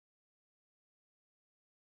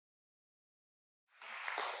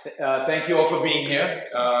Thank you all for being here.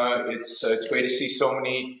 It's great to see so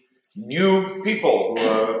many new people who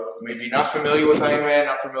are maybe not familiar with Ayn Rand,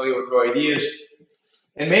 not familiar with her ideas.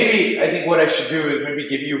 And maybe I think what I should do is maybe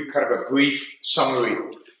give you kind of a brief summary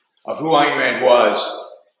of who Ayn Rand was,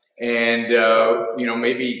 and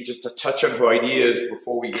maybe just a touch on her ideas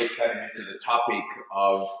before we get kind of into the topic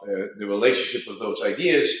of the relationship of those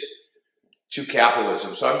ideas to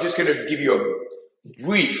capitalism. So I'm just going to give you a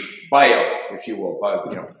brief bio, if you will,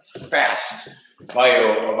 fast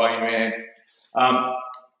bio of Ayn Rand.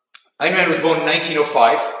 Ayn Rand was born in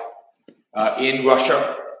 1905 in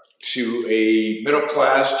Russia to a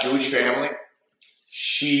middle-class Jewish family.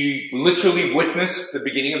 She literally witnessed the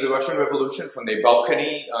beginning of the Russian Revolution from their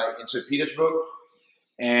balcony in St. Petersburg,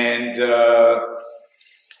 and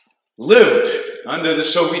lived under the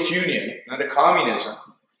Soviet Union, under communism,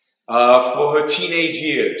 for her teenage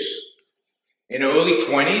years. In her early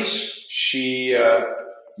 20s, she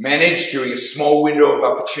managed, during a small window of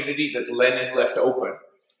opportunity that Lenin left open,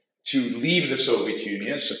 to leave the Soviet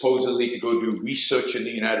Union, supposedly to go do research in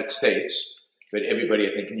the United States, but everybody,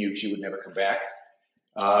 I think, knew she would never come back.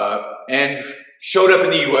 And showed up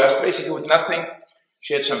in the U.S. basically with nothing.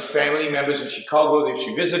 She had some family members in Chicago that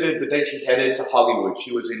she visited, but then she headed to Hollywood.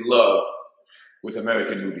 She was in love with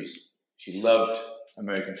American movies. She loved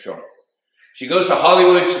American film. She goes to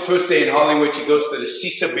Hollywood. It's the first day in Hollywood. She goes to the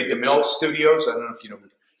Cecil B. DeMille studios. I don't know if you know who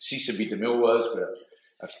Cecil B. DeMille was, but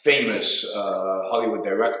a famous Hollywood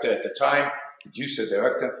director at the time, producer,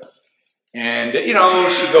 director. And, she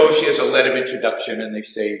goes, she has a letter of introduction, and they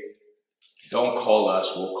say, "Don't call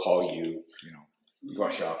us, we'll call you,"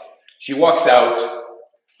 brush off. She walks out,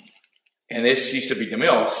 and there's Cecil B.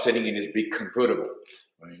 DeMille sitting in his big convertible.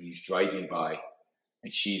 And he's driving by,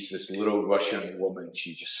 and she's this little Russian woman.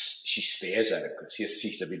 She stares at him because here's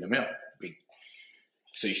Cecil B. DeMille.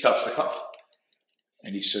 So he stops the car,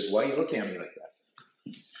 and he says, "Why are you looking at me like that?"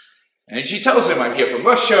 And she tells him, "I'm here from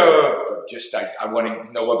Russia. I want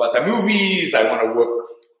to know about the movies. I want to work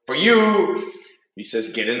for you." He says,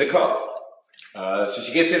 "Get in the car." So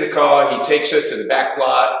she gets in the car. He takes her to the back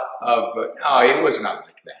lot of, it was not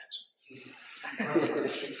like that.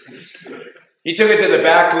 He took her to the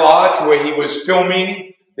back lot where he was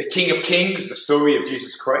filming The King of Kings, the story of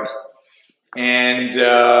Jesus Christ. And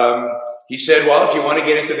he said, "Well, if you want to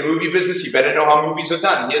get into the movie business, you better know how movies are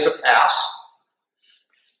done. Here's a pass.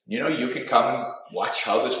 You can come and watch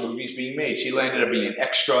how this movie is being made." She landed up being an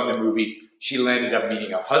extra on the movie. She landed up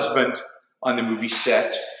meeting her husband on the movie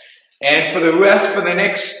set. And for the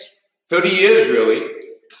next 30 years, really,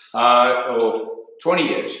 or 20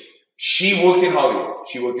 years, she worked in Hollywood.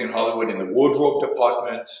 She worked in Hollywood in the wardrobe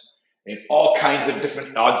department, in all kinds of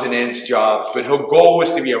different odds and ends jobs. But her goal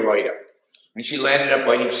was to be a writer. And she landed up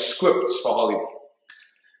writing scripts for Hollywood.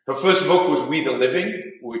 Her first book was We the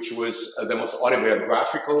Living, which was the most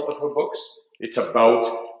autobiographical of her books. It's about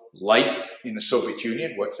life in the Soviet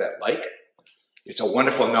Union. What's that like? It's a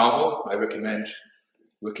wonderful novel. I recommend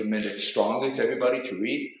it strongly to everybody to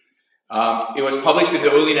read. It was published in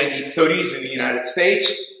the early 1930s in the United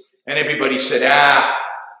States, and everybody said,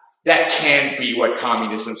 that can't be what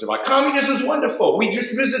communism's about. Communism's wonderful. We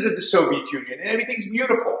just visited the Soviet Union, and everything's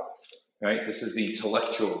beautiful. Right? This is the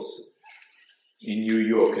intellectuals in New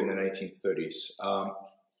York in the 1930s.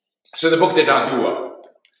 So the book did not do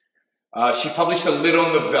well. She published a little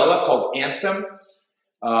novella called Anthem.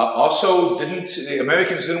 The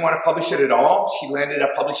Americans didn't want to publish it at all. She landed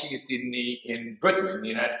up publishing it in Britain, in the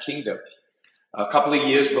United Kingdom, a couple of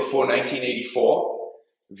years before 1984.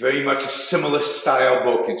 Very much a similar style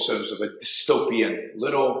book in terms of a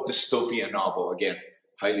little dystopian novel. Again,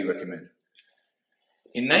 highly recommend.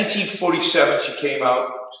 In 1945, she came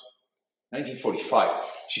out with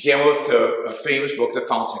a famous book, The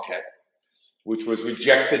Fountainhead, which was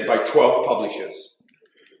rejected by 12 publishers.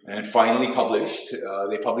 And finally published.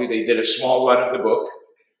 They did a small run of the book,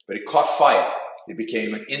 but it caught fire. It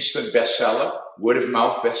became an instant bestseller,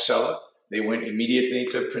 word-of-mouth bestseller. They went immediately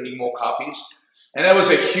into printing more copies. And that was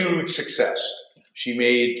a huge success. She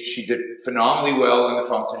did phenomenally well in The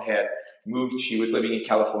Fountainhead. She was living in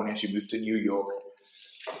California. She moved to New York.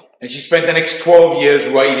 And she spent the next 12 years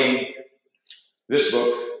writing this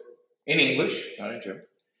book in English, not in German.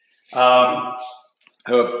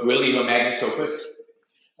 Her magnum opus.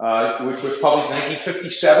 Which was published in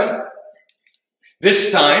 1957.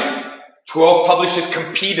 This time, 12 publishers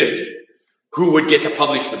competed who would get to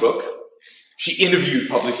publish the book. She interviewed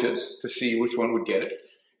publishers to see which one would get it.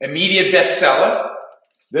 Immediate bestseller.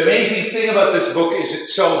 The amazing thing about this book is it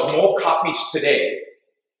sells more copies today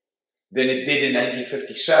than it did in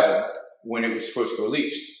 1957 when it was first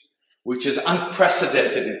released, which is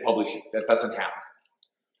unprecedented in publishing. That doesn't happen.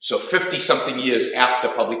 So 50-something years after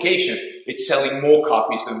publication, it's selling more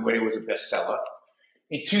copies than when it was a bestseller.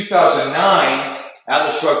 In 2009,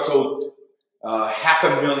 Atlas Shrugged sold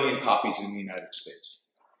 500,000 copies in the United States,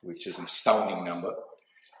 which is an astounding number.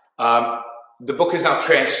 The book is now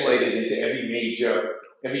translated into every major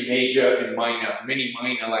and many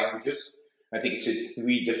minor languages. I think it's in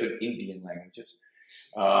 3 different Indian languages.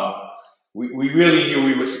 We really knew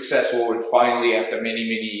we were successful, and finally, after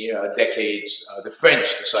many decades, the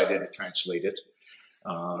French decided to translate it.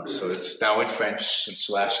 So it's now in French since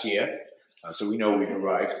last year, so we know we've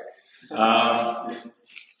arrived. Ayn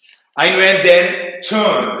Rand then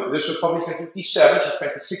turned. This was published in 1957. She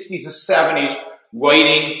spent the 60s and 70s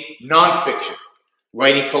writing nonfiction,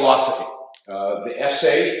 writing philosophy. The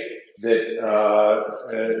essay that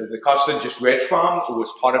the Constant just read from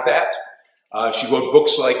was part of that. She wrote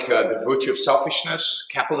books like The Virtue of Selfishness,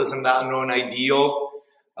 Capitalism, Not a Known Ideal,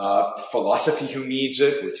 Philosophy, Who Needs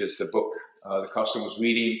It, which is the book the Constant was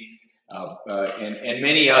reading, and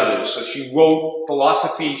many others. So she wrote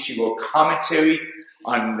philosophy, she wrote commentary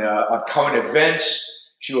on current events,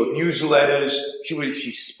 she wrote newsletters,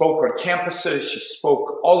 she spoke on campuses, she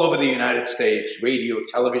spoke all over the United States, radio,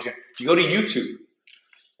 television. If you go to YouTube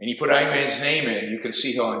and you put Ayn Rand's name in, you can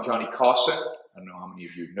see her on Johnny Carson. I don't know how many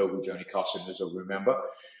of you know who Johnny Carson is or remember,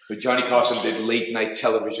 but Johnny Carson did late night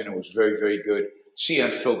television and was very good. See on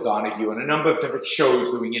Phil Donahue and a number of different shows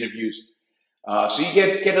doing interviews. So you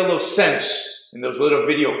get a little sense in those little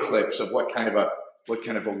video clips of what kind of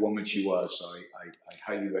a woman she was. So I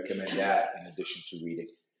highly recommend that in addition to reading.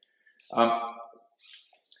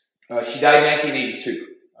 She died in 1982,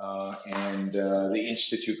 and the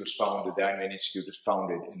Institute was founded, the Ayn Rand Institute was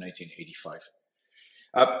founded in 1985.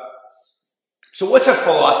 So what's her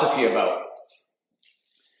philosophy about?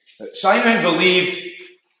 So Ayn Rand believed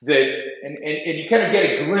that, and you kind of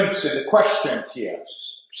get a glimpse of the questions she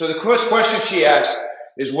asks. So the first question she asks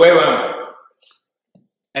is, where am I?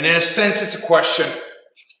 And in a sense, it's a question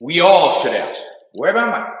we all should ask. Where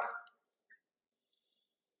am I?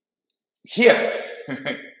 Here.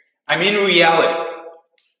 I'm in reality.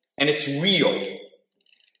 And it's real.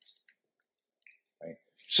 Right?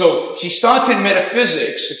 So she starts in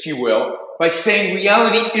metaphysics, if you will, by saying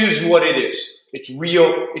reality is what it is. It's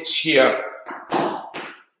real. It's here.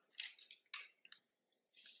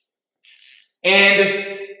 And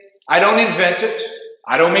I don't invent it.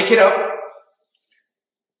 I don't make it up.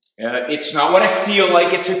 It's not what I feel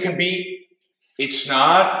like it can be. It's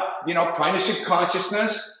not, primacy of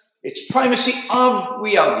consciousness. It's primacy of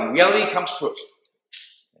reality. Reality comes first.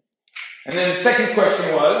 And then the second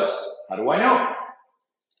question was, how do I know?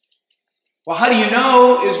 Well, how do you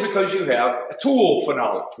know is because you have a tool for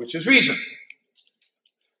knowledge, which is reason.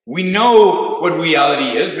 We know what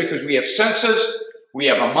reality is because we have senses, we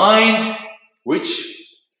have a mind, which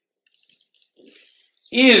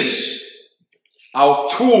is our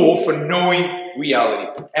tool for knowing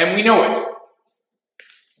reality. And we know it.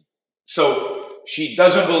 So she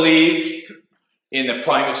doesn't believe in the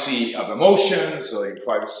primacy of emotions or in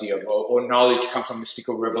primacy of, or knowledge comes from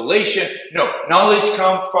mystical revelation. No, knowledge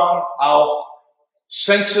comes from our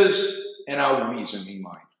senses and our reasoning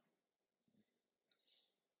mind.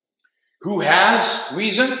 Who has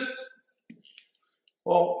reason?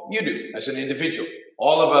 Well, you do, as an individual.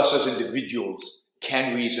 All of us as individuals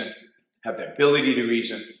can reason, have the ability to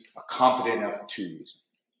reason, are competent enough to reason.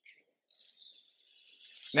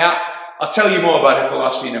 Now, I'll tell you more about her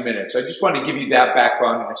philosophy in a minute. So I just want to give you that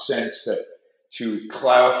background in a sense to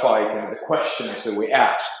clarify kind of the questions that we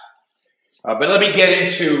asked. But let me get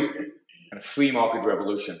into kind of free market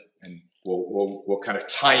revolution, and we'll kind of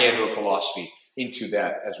tie in her philosophy into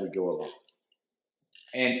that as we go along.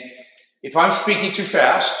 And if I'm speaking too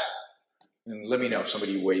fast, and let me know.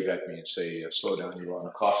 Somebody wave at me and say, slow down, you're on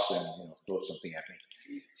a cost, and throw something at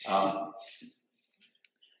me.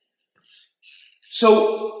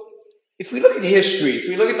 So if we look at history, if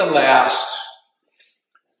we look at the last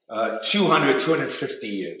 250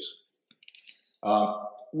 years,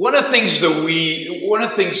 one of the things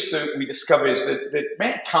that we discover is that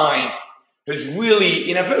mankind has really,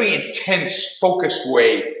 in a very intense, focused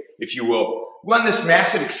way, if you will, run this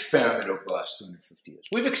massive experiment over the last 250 years.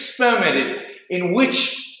 We've experimented in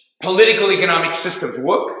which political economic systems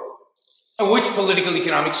work and which political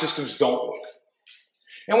economic systems don't work.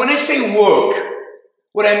 And when I say work,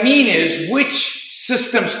 what I mean is which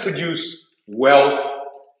systems produce wealth,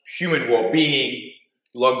 human well-being,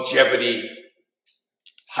 longevity,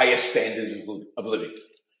 higher standards of living.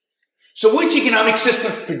 So which economic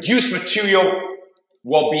systems produce material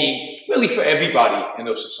well-being really for everybody in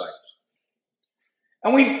those societies?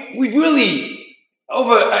 And we've really,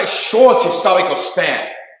 over a short historical span,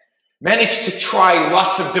 managed to try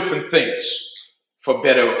lots of different things for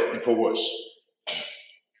better and for worse.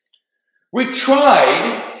 We've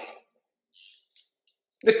tried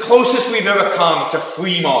the closest we've ever come to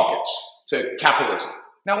free markets, to capitalism.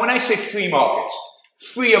 Now, when I say free markets,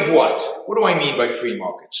 free of what? What do I mean by free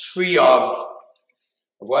markets? Free of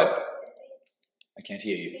what? I can't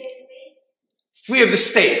hear you. Free of the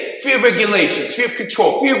state, free of regulations, free of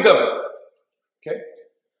control, free of government. Okay?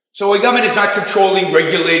 So a government is not controlling,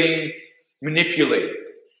 regulating, manipulating.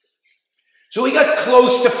 So we got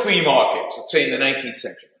close to free markets, let's say in the 19th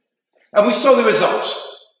century. And we saw the results.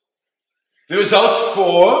 The results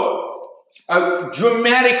for a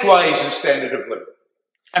dramatic rise in standard of living,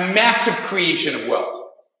 a massive creation of wealth,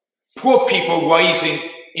 poor people rising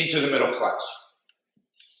into the middle class.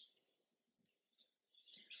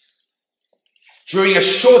 During a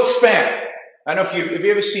short span, I don't know if have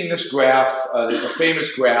you ever seen this graph? There's a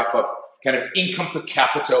famous graph of kind of income per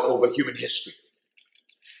capita over human history.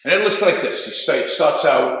 And it looks like this. It starts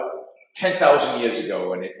out 10,000 years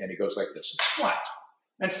ago, and it goes like this. It's flat,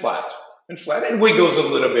 and flat, and flat, and wiggles a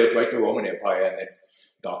little bit, like the Roman Empire and the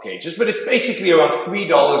Dark Ages, but it's basically around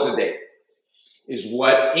 $3 a day is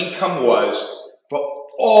what income was for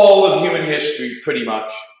all of human history, pretty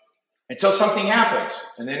much, until something happens,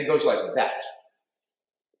 and then it goes like that.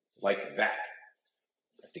 Like that.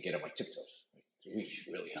 I have to get on my tiptoes. Reach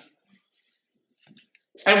really high.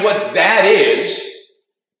 And what that is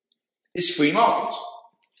free markets.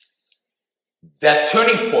 That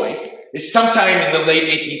turning point is sometime in the late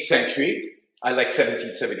 18th century. I like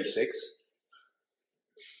 1776.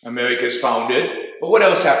 America is founded. But what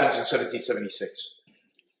else happens in 1776?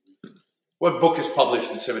 What book is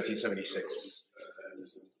published in 1776?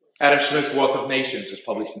 Adam Smith's Wealth of Nations is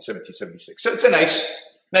published in 1776. So it's a nice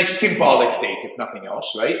symbolic date, if nothing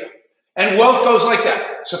else, right? And wealth goes like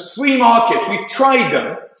that. So free markets, we've tried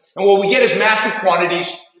them, and what we get is massive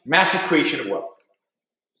quantities, massive creation of wealth.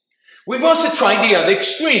 We've also tried the other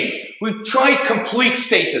extreme. We've tried complete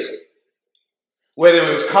statism. Whether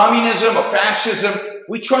it was communism or fascism,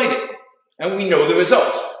 we tried it. And we know the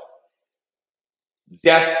result.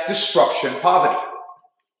 Death, destruction, poverty.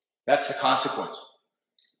 That's the consequence.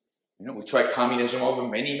 You know, we tried communism over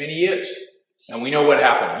many, many years. And we know what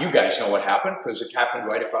happened. You guys know what happened because it happened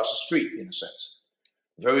right across the street, in a sense.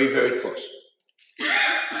 Very, very close.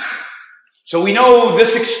 So we know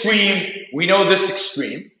this extreme. We know this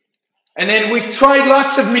extreme. And then we've tried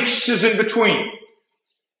lots of mixtures in between.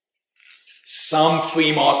 Some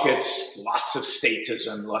free markets, lots of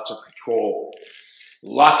statism, lots of control,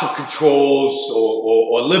 lots of controls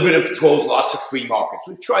or a little bit of controls, lots of free markets.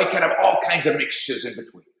 We've tried kind of all kinds of mixtures in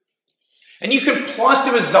between. And you can plot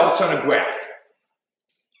the results on a graph.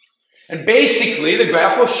 And basically, the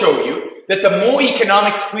graph will show you that the more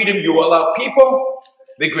economic freedom you allow people,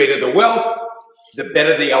 the greater the wealth, the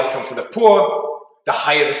better the outcome for the poor, the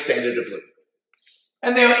higher the standard of living.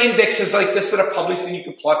 And there are indexes like this that are published, and you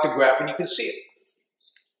can plot the graph and you can see it.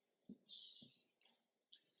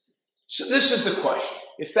 So this is the question.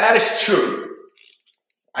 If that is true,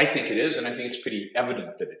 I think it is, and I think it's pretty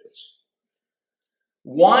evident that it is.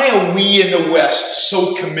 Why are we in the West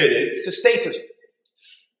so committed to statism?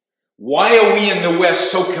 Why are we in the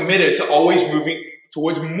West so committed to always moving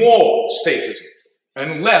towards more statism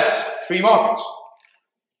and less free markets?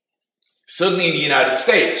 Certainly in the United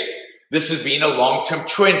States, this has been a long-term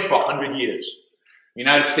trend for 100 years. The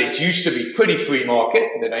United States used to be pretty free market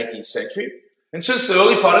in the 19th century, and since the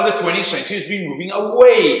early part of the 20th century has been moving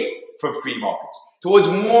away from free markets towards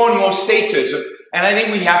more and more statism, and I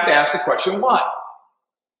think we have to ask the question, why?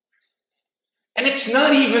 And it's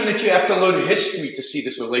not even that you have to learn history to see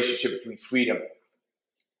this relationship between freedom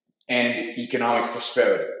and economic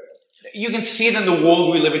prosperity. You can see it in the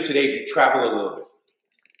world we live in today if you travel a little bit.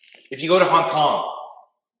 If you go to Hong Kong,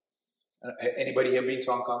 anybody here been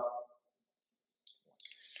to Hong Kong?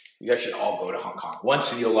 You guys should all go to Hong Kong.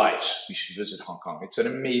 Once in your lives, you should visit Hong Kong. It's an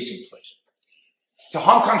amazing place. To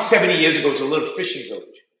Hong Kong 70 years ago, it was a little fishing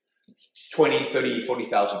village. 20, 30,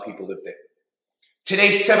 40,000 people lived there.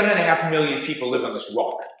 Today, 7.5 million people live on this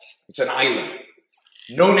rock. It's an island.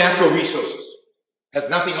 No natural resources. Has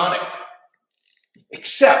nothing on it.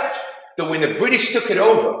 Except that when the British took it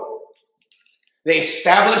over, they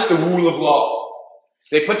established the rule of law.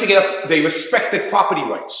 They put together, they respected property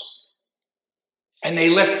rights. And they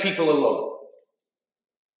left people alone.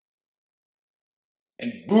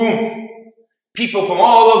 And boom, people from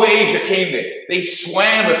all over Asia came there. They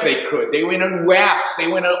swam if they could. They went on rafts. They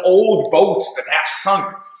went on old boats that half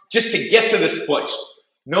sunk just to get to this place.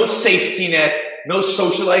 No safety net, no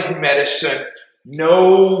socialized medicine,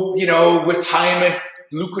 no, retirement,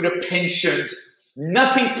 lucrative pensions.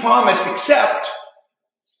 Nothing promised except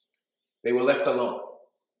they were left alone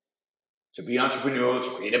to be entrepreneurial, to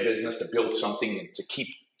create a business, to build something, and to keep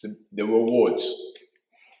the rewards.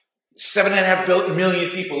 7.5 million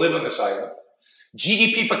people live on this island.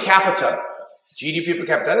 GDP per capita,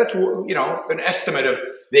 that's, you know, an estimate of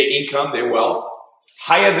their income, their wealth,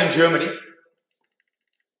 higher than Germany,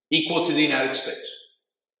 equal to the United States.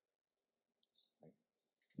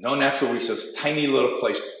 No natural resources, tiny little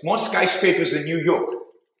place. More skyscrapers than New York.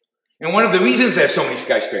 And one of the reasons there's so many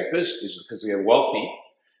skyscrapers is because they're wealthy,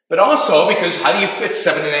 but also because how do you fit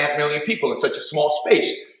 7.5 million people in such a small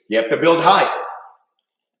space? You have to build high.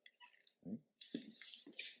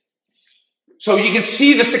 So you can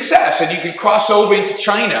see the success, and you can cross over into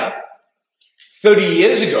China. 30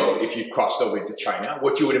 years ago, if you'd crossed over into China,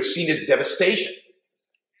 what you would have seen is devastation.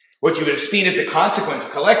 What you would have seen is the consequence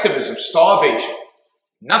of collectivism, starvation,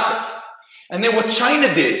 nothing. And then what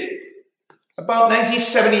China did about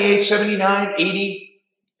 1978, 79, 80,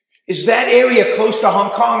 is that area close to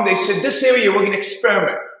Hong Kong, they said, this area we're going to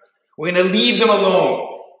experiment. We're going to leave them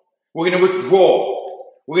alone. We're going to withdraw.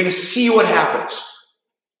 We're going to see what happens.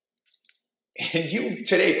 And you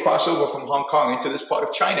today cross over from Hong Kong into this part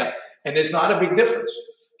of China, and there's not a big difference.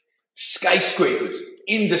 Skyscrapers,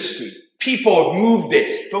 industry, people have moved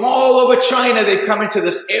there. From all over China, they've come into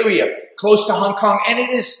this area close to Hong Kong, and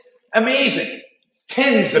it is amazing.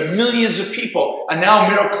 Tens of millions of people are now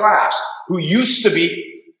middle class who used to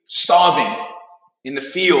be starving in the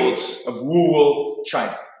fields of rural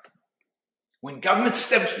China. When government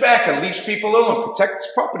steps back and leaves people alone,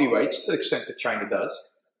 protects property rights to the extent that China does,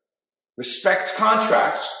 respects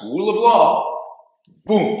contracts, rule of law,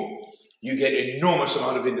 boom, you get enormous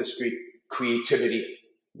amount of industry, creativity,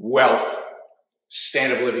 wealth,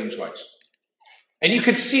 standard of living rise. And you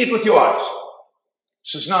can see it with your eyes.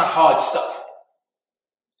 This is not hard stuff.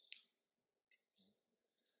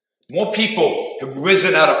 More people have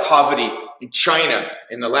risen out of poverty in China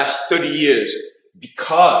in the last 30 years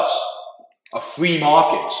because of free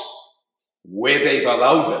markets, where they've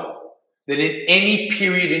allowed them, than in any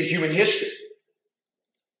period in human history.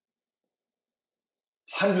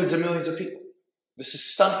 Hundreds of millions of people. This is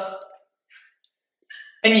stunning.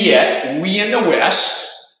 And yet, we in the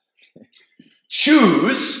West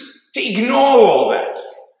choose to ignore all that,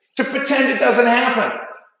 to pretend it doesn't happen,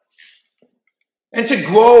 and to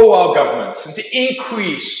grow our governments, and to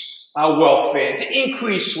increase our welfare, and to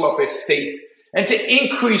increase welfare state, and to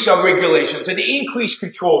increase our regulations, and to increase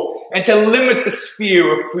controls, and to limit the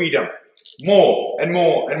sphere of freedom more and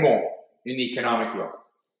more and more in the economic realm.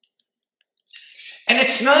 And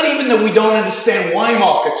it's not even that we don't understand why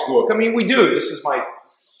markets work. I mean, we do. This is my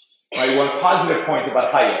one positive point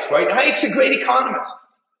about Hayek, right? Hayek's a great economist,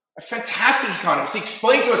 a fantastic economist. He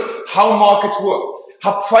explained to us how markets work,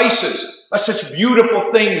 how prices are such beautiful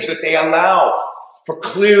things that they allow for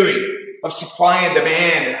clearing of supply and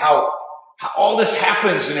demand, and how all this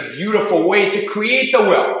happens in a beautiful way to create the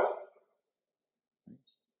wealth.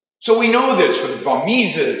 So we know this from von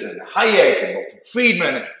Mises and Hayek and Milton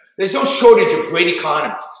Friedman. There's no shortage of great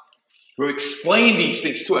economists who explain these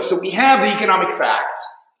things to us. So we have the economic facts.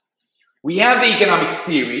 We have the economic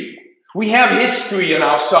theory. We have history on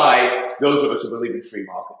our side, those of us who believe in free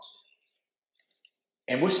markets.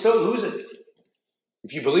 And we're still losing.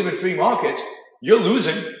 If you believe in free markets, you're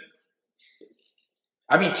losing.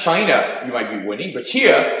 I mean, China, you might be winning, but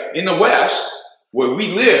here in the West, where we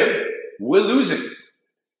live, we're losing.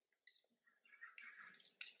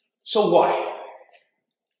 So why?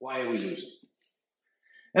 Why are we losing?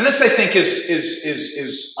 And this, I think,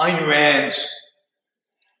 is Ayn Rand's,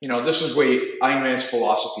 this is where Ayn Rand's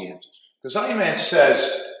philosophy enters. Because Ayn Rand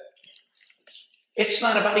says, it's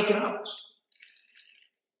not about economics.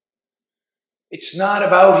 It's not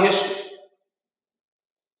about history.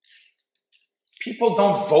 People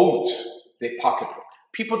don't vote their pocketbook.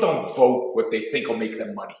 People don't vote what they think will make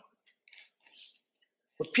them money.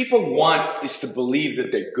 What people want is to believe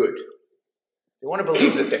that they're good. They want to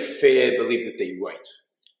believe that they're fair, believe that they're right.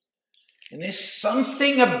 And there's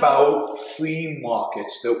something about free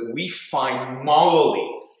markets that we find morally,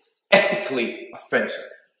 ethically offensive,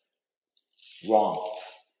 wrong.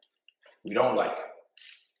 We don't like it.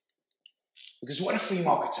 Because what are free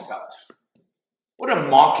markets about? What are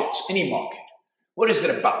markets, any market? What is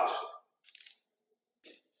it about?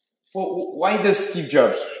 Well, why does Steve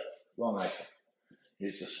Jobs, long iPhone,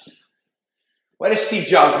 use this one. Why does Steve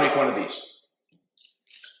Jobs make one of these?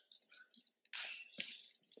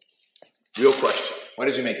 Real question. Why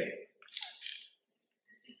does he make it?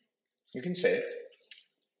 You can say it.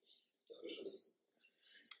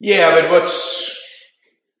 Yeah, but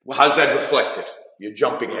how's that reflected? You're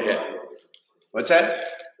jumping ahead. What's that?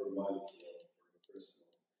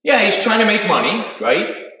 Yeah, he's trying to make money,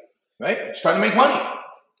 right? Right? He's trying to make money.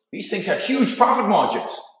 These things have huge profit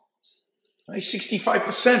margins. Right?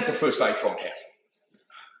 65% the first iPhone had.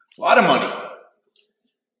 A lot of money.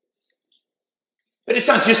 But it's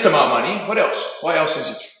not just about money. What else? Why else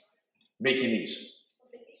is it making these?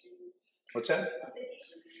 What's that?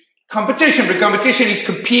 Competition. But competition, he's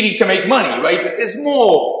competing to make money, right? But there's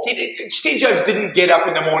more. Steve Jobs didn't get up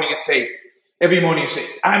in the morning and say, every morning and say,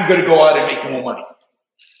 I'm going to go out and make more money.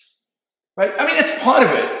 Right? I mean, that's part of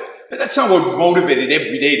it. But that's not what motivated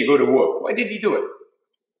every day to go to work. Why did he do it?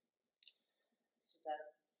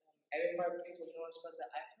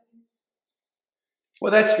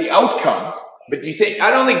 Well, that's the outcome. But do you think, I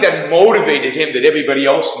don't think that motivated him that everybody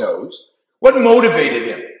else knows. What motivated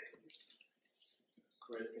him?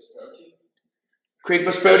 Create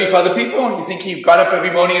prosperity for other people? You think he got up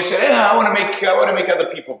every morning and said, I want to make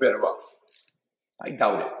other people better off? I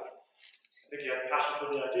doubt it. I think he had passion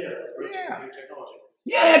for the idea of new technology.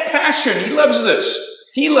 Yeah, he had passion. He loves this.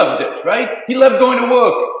 He loved it, right? He loved going to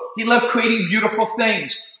work. He loved creating beautiful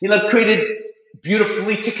things. He loved creating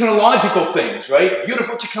beautifully technological things, right?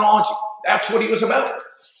 Beautiful technology. That's what he was about.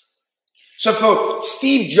 So for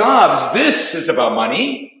Steve Jobs, this is about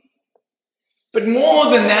money. But more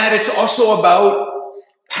than that, it's also about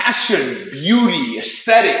passion, beauty,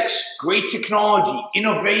 aesthetics, great technology,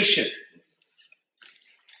 innovation.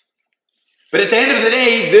 But at the end of the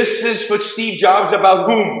day, this is for Steve Jobs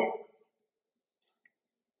about whom?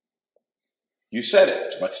 You said it.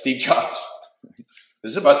 It's about Steve Jobs.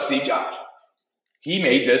 This is about Steve Jobs. He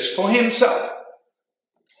made this for himself.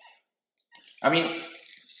 I mean,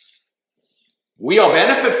 we all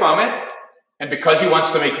benefit from it. And because he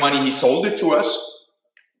wants to make money, he sold it to us.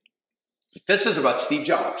 But this is about Steve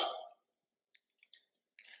Jobs.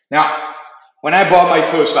 Now, when I bought my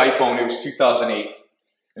first iPhone, it was 2008.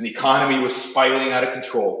 And the economy was spiraling out of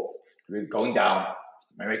control. We were going down.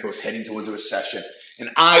 America was heading towards a recession.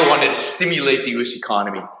 And I wanted to stimulate the US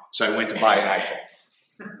economy. So I went to buy an iPhone.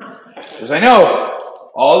 Because I know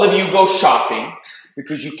all of you go shopping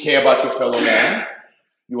because you care about your fellow man.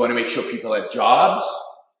 You want to make sure people have jobs.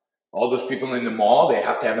 All those people in the mall, they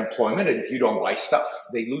have to have employment. And if you don't buy stuff,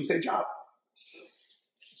 they lose their job.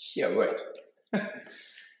 Yeah, right.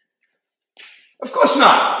 Of course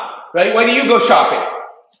not. Right? Why do you go shopping?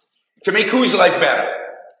 To make whose life better?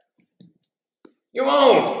 Your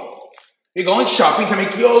own. You're going shopping to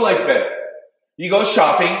make your life better. You go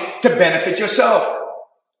shopping to benefit yourself.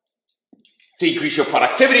 To increase your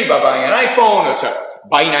productivity by buying an iPhone or to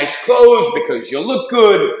buy nice clothes because you look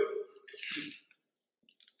good.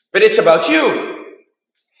 But it's about you.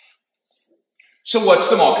 So what's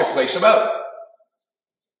the marketplace about?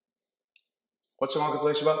 What's the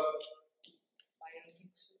marketplace about?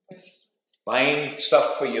 Buying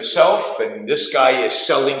stuff for yourself, and this guy is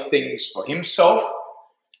selling things for himself.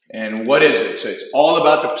 And what is it? So it's all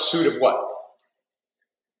about the pursuit of what?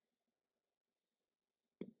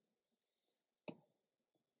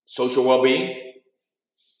 Social well-being?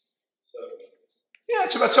 Yeah,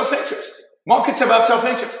 it's about self-interest. Market's about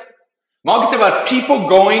self-interest. Market's about people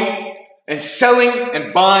going and selling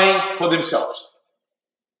and buying for themselves.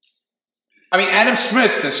 I mean, Adam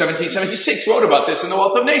Smith in 1776 wrote about this in The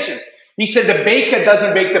Wealth of Nations. He said the baker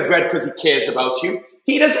doesn't bake the bread because he cares about you.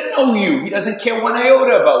 He doesn't know you. He doesn't care one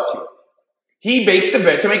iota about you. He bakes the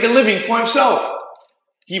bread to make a living for himself.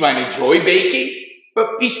 He might enjoy baking,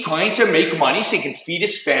 but he's trying to make money so he can feed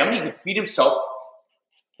his family, he can feed himself,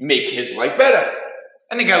 make his life better.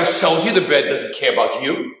 And the guy who sells you the bread doesn't care about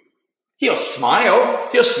you. He'll smile.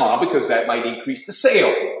 He'll smile because that might increase the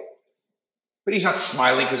sale. But he's not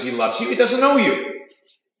smiling because he loves you. He doesn't know you.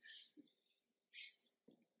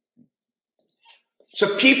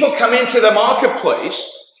 So people come into the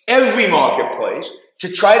marketplace, every marketplace,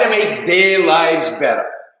 to try to make their lives better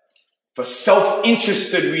for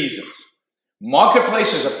self-interested reasons.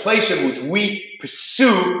 Marketplace is a place in which we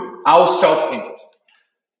pursue our self-interest.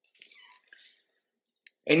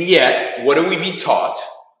 And yet, what are we being taught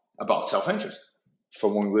about self-interest?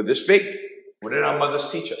 From when we were this big, what did our mothers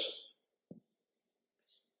teach us?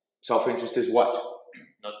 Self-interest is what?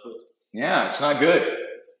 Not good. Yeah, it's not good.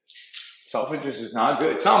 Self-interest is not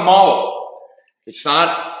good. It's not moral. It's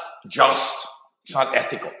not just. It's not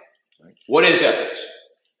ethical. Right? What is ethics?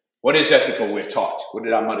 What is ethical we're taught? What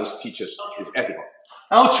did our mothers teach us is ethical?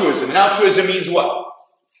 Altruism. And altruism means what?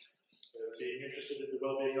 Being interested in the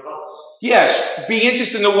well-being of others. Yes, being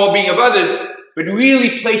interested in the well-being of others, but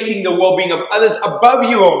really placing the well-being of others above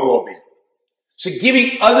your own well-being. So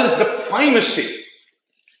giving others the primacy.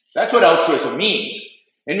 That's what altruism means.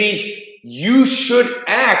 It means you should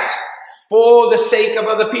act for the sake of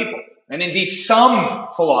other people. And indeed, some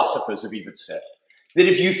philosophers have even said that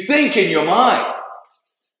if you think in your mind,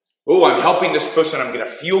 oh, I'm helping this person, I'm going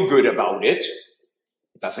to feel good about it,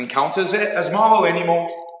 it doesn't count as moral anymore.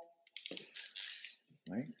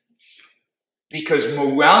 Right? Because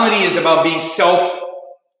morality is about being selfless,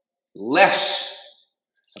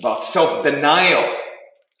 about self-denial,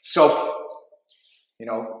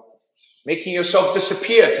 making yourself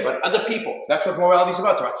disappear. It's about other people. That's what morality is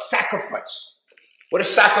about. It's about sacrifice. What does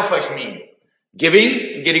sacrifice mean?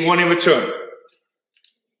 Giving and getting one in return.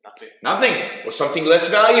 Nothing. Or something less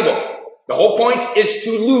valuable. The whole point is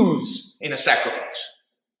to lose in a sacrifice.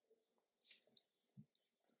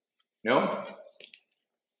 No?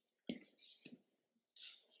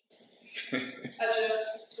 I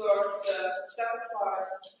just thought that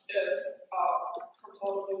sacrifice is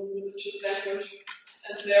controlled in religious language,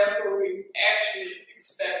 and therefore we actually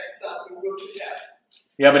expect something good to happen.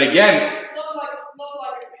 Yeah, but again, it's not like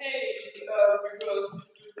a pay because to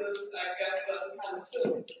do this, I guess that's kind of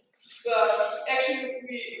silly. But actually,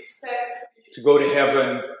 we expect to go to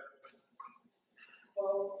heaven.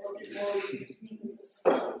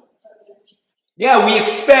 Yeah, we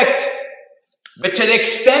expect, but to the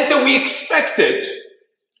extent that we expect it,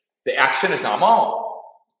 the action is not moral.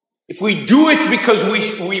 If we do it because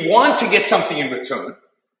we want to get something in return,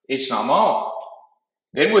 it's not moral.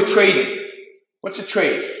 Then we're trading. What's a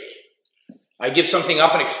trade? I give something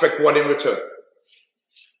up and expect what in return?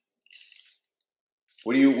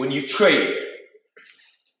 When you trade,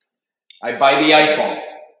 I buy the iPhone.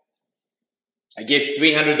 I gave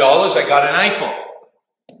 $300, I got an iPhone.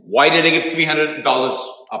 Why did I give $300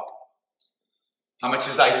 up? How much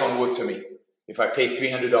is the iPhone worth to me if I paid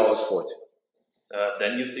 $300 for it?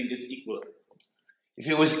 Then you think it's equal. If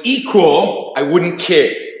it was equal, I wouldn't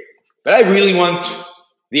care. But I really want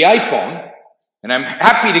the iPhone, and I'm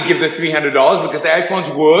happy to give the $300 because the iPhone's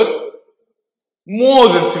worth more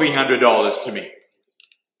than $300 to me.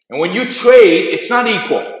 And when you trade, it's not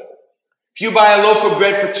equal. If you buy a loaf of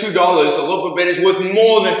bread for $2, the loaf of bread is worth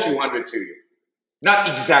more than $200 to you. Not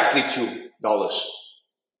exactly $2.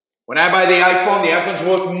 When I buy the iPhone's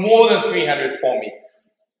worth more than $300 for me.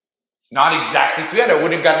 Not exactly $300. I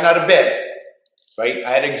wouldn't have gotten out of bed. Right? I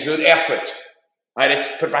had to exert effort. I had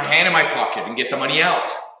to put my hand in my pocket and get the money out.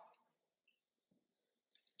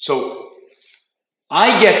 So,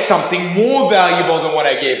 I get something more valuable than what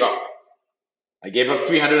I gave up. I gave up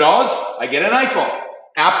 $300, I get an iPhone.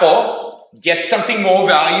 Apple gets something more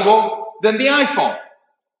valuable than the iPhone.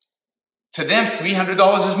 To them,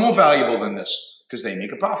 $300 is more valuable than this because they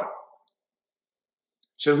make a profit.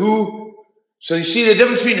 So you see the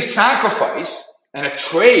difference between a sacrifice and a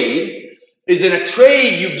trade is in a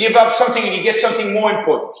trade you give up something and you get something more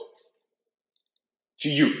important to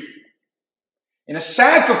you. In a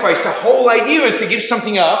sacrifice, the whole idea is to give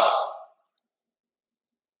something up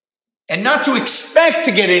and not to expect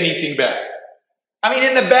to get anything back. I mean,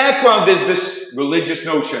 in the background, there's this religious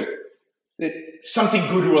notion that something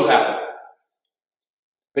good will happen.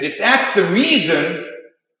 But if that's the reason,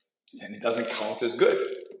 then it doesn't count as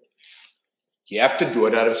good. You have to do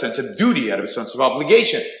it out of a sense of duty, out of a sense of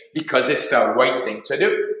obligation, because it's the right thing to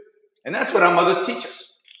do. And that's what our mothers teach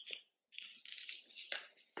us.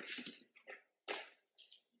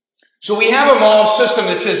 So we have a moral system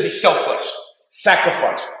that says be selfless,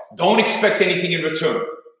 sacrifice, don't expect anything in return.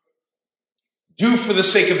 Do for the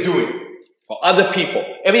sake of doing, for other people.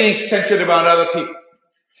 Everything's centered about other people.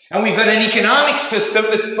 And we've got an economic system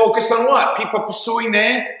that's focused on what? People pursuing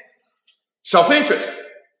their self-interest.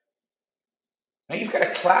 Now you've got a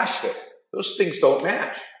clash there. Those things don't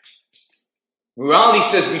match. Morality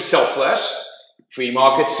says be selfless. Free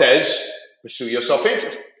market says pursue your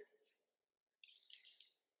self-interest.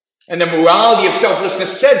 And the morality of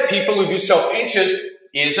selflessness said people who do self-interest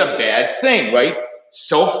is a bad thing, right?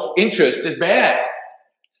 Self-interest is bad.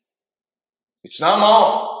 It's not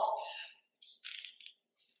moral.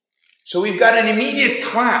 So we've got an immediate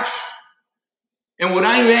clash. And what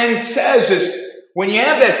Ayn Rand says is, when you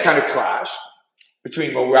have that kind of clash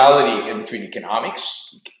between morality and between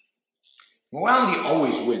economics, morality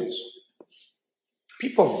always wins.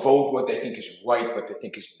 People vote what they think is right, what they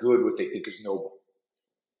think is good, what they think is noble.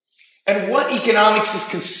 And what economics is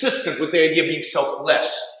consistent with the idea of being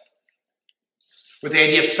selfless, with the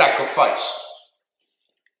idea of sacrifice?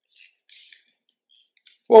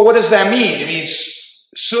 Well, what does that mean? It means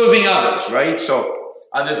serving others, right? So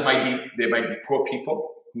others there might be poor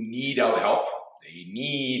people who need our help. They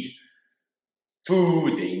need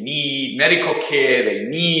food, they need medical care, they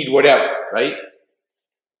need whatever, right?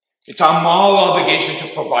 It's our moral obligation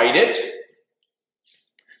to provide it.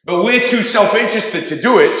 But we're too self-interested to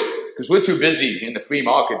do it. because we're too busy in the free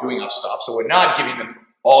market doing our stuff, so we're not giving them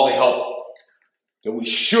all the help that we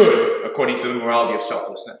should according to the morality of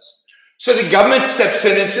selflessness. So the government steps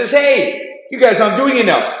in and says, hey, you guys aren't doing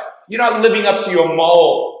enough. You're not living up to your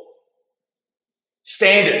moral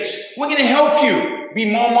standards. We're going to help you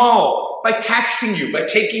be more moral by taxing you, by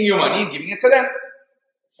taking your money and giving it to them.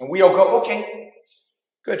 And we all go, okay,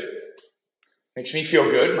 good. Makes me feel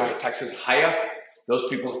good. My taxes are higher. Those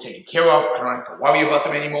people are taken care of. I don't have to worry about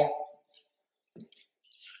them anymore.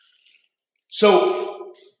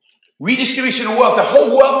 So, redistribution of wealth, the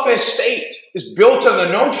whole welfare state is built on the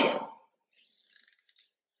notion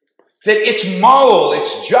that it's moral,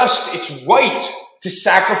 it's just, it's right to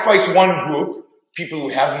sacrifice one group, people who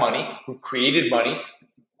have money, who've created money,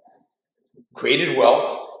 created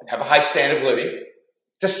wealth, have a high standard of living,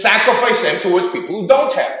 to sacrifice them towards people who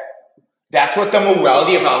don't have. That's what the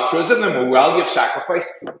morality of altruism, the morality of sacrifice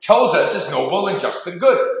tells us is noble and just and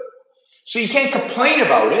good. So you can't complain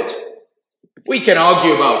about it. We can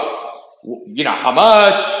argue about, how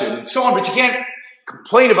much and so on, but you can't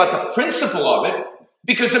complain about the principle of it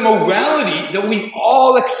because the morality that we've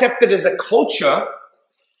all accepted as a culture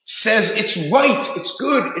says it's right, it's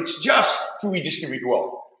good, it's just to redistribute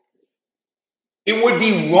wealth. It would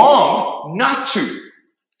be wrong not to,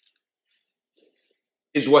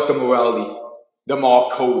 is what the morality, the moral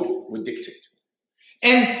code would dictate.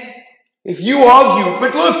 And if you argue,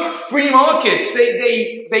 but look, free markets,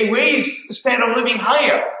 they raise the standard of living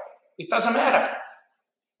higher. It doesn't matter.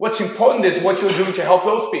 What's important is what you're doing to help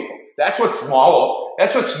those people. That's what's moral.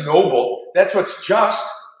 That's what's noble. That's what's just.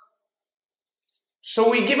 So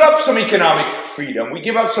we give up some economic freedom. We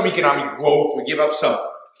give up some economic growth. We give up some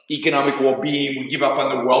economic well-being. We give up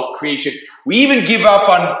on the wealth creation. We even give up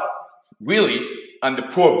on, really, on the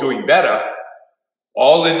poor doing better,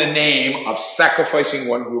 all in the name of sacrificing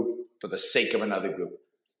one group for the sake of another group.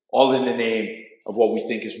 All in the name of what we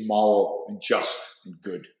think is moral and just and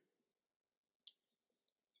good.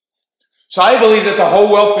 So I believe that the whole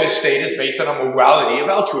welfare state is based on a morality of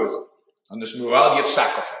altruism, on this morality of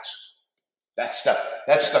sacrifice. That's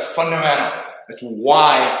the fundamental. That's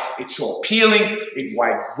why it's so appealing,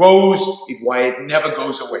 why it grows, why it never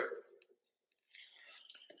goes away.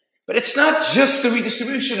 But it's not just the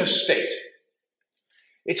redistribution of state.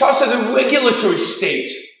 It's also the regulatory state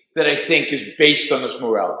that I think is based on this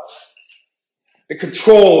morality. The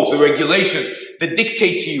controls, the regulations that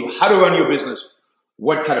dictate to you how to run your business,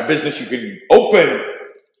 what kind of business you can open,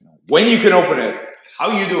 when you can open it, how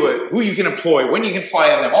you do it, who you can employ, when you can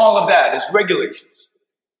fire them, all of that is regulations.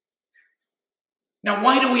 Now,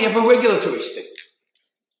 why do we have a regulatory state?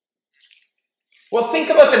 Well, think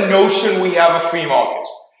about the notion we have of free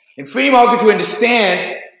markets. In free markets, we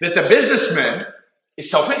understand that the businessman is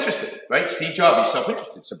self-interested, right? Steve Jobs is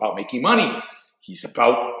self-interested. It's about making money. He's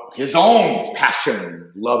about his own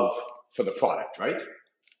passion, love for the product, right?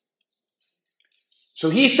 So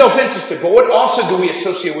he's self-interested, but what also do we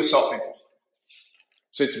associate with self-interest?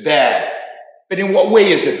 So it's bad. But in what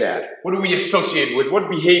way is it bad? What do we associate with? What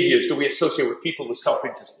behaviors do we associate with people who are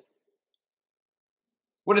self-interested?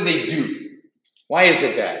 What do they do? Why is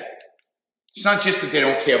it bad? It's not just that they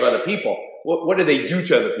don't care about other people. What do they do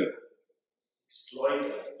to other people? Exploit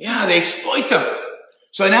them. Yeah, they exploit them.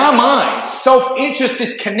 So in our minds, self-interest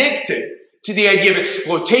is connected to the idea of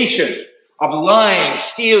exploitation, of lying,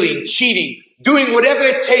 stealing, cheating, doing whatever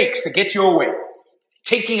it takes to get your way,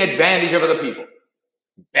 taking advantage of other people.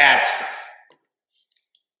 Bad stuff.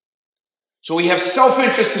 So we have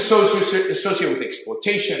self-interest associated with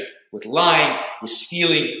exploitation, with lying, with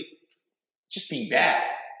stealing, just being bad.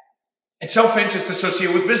 And self-interest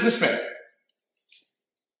associated with businessmen.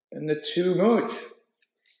 And the two merge.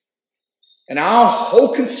 And our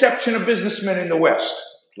whole conception of businessmen in the West,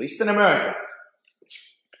 at least in America,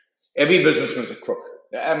 every businessman's a crook.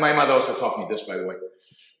 My mother also taught me this, by the way.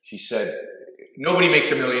 She said, nobody makes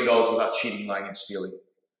 $1 million without cheating, lying, and stealing.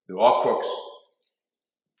 They're all crooks.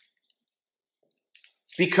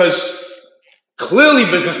 Because clearly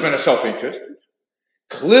businessmen are self-interested.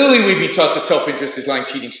 Clearly we'd be taught that self-interest is lying,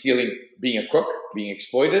 cheating, stealing, being a crook, being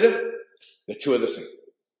exploitative. The two are the same.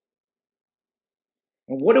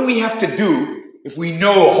 And what do we have to do if we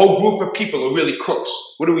know a whole group of people are really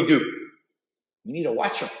crooks? What do? We need to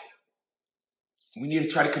watch them. We need to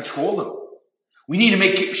try to control them. We need to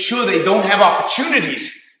make sure they don't have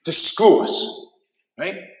opportunities to screw us.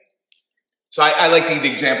 Right? So I like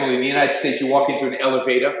the example in the United States, you walk into an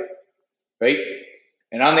elevator, right?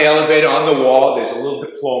 And on the elevator, on the wall, there's a little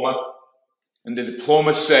diploma. And the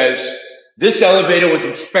diploma says, this elevator was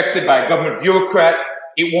inspected by a government bureaucrat.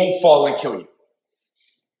 It won't fall and kill you.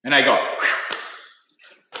 And I go,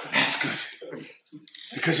 that's good.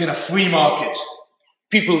 Because in a free market,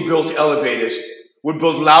 people who built elevators would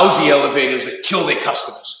build lousy elevators that kill their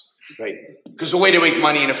customers, right? Because the way to make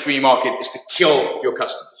money in a free market is to kill your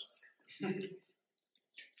customers.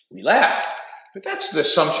 We laugh, but that's the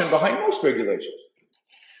assumption behind most regulations.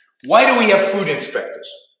 Why do we have food inspectors?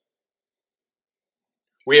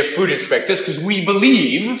 We have food inspectors because we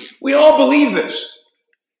all believe this,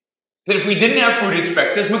 that if we didn't have food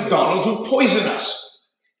inspectors, McDonald's would poison us.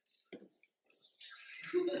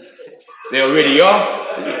 They already are.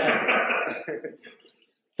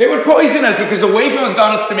 They would poison us because the way for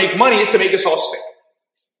McDonald's to make money is to make us all sick.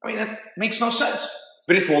 I mean, that makes no sense,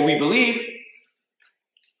 but it's what we believe.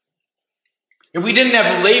 If we didn't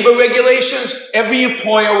have labor regulations, every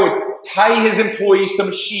employer would tie his employees to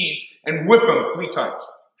machines and whip them 3 times.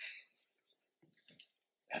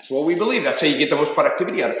 That's what we believe. That's how you get the most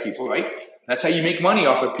productivity out of people, right? That's how you make money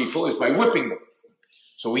off of people, is by whipping them.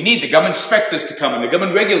 So we need the government inspectors to come and the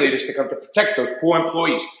government regulators to come to protect those poor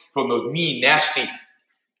employees from those mean, nasty,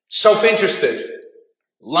 self-interested,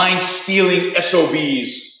 line-stealing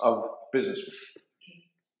SOBs of businessmen.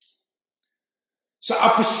 So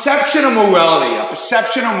our perception of morality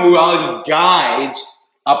guides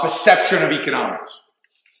our perception of economics.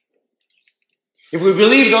 If we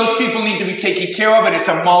believe those people need to be taken care of and it's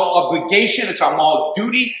a moral obligation, it's a moral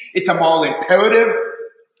duty, it's a moral imperative,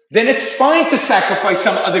 then it's fine to sacrifice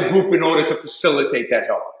some other group in order to facilitate that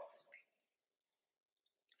help.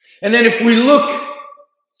 And then if we look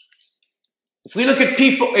at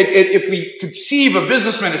people, if we conceive a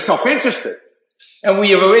businessman as self-interested, and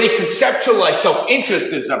we have already conceptualized self-interest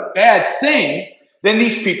as a bad thing, then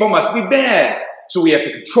these people must be bad. So we have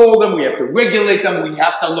to control them, we have to regulate them, we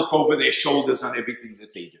have to look over their shoulders on everything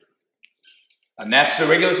that they do. And that's the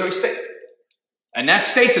regulatory state. And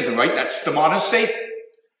that's statism, right? That's the modern state.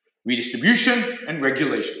 Redistribution and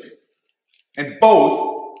regulation. And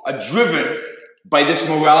both are driven by this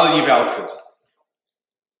morality of altruism.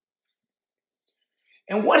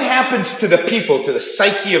 And what happens to the people, to the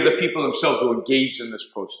psyche of the people themselves who engage in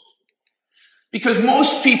this process? Because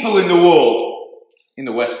most people in the world, in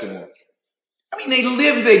the Western world, I mean, they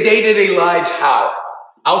live their day-to-day lives how?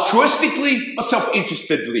 Altruistically or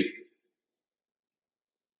self-interestedly?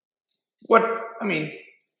 What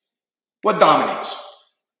dominates?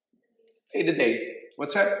 Day-to-day.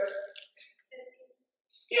 What's that?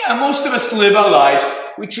 Yeah, most of us live our lives.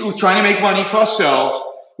 We're trying to make money for ourselves.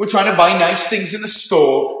 We're trying to buy nice things in the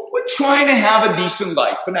store. We're trying to have a decent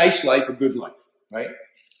life, a nice life, a good life, right?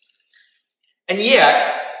 And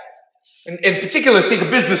yet, in particular, think of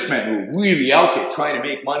businessmen who are really out there trying to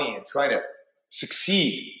make money and trying to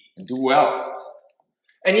succeed and do well.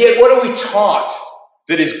 And yet, what are we taught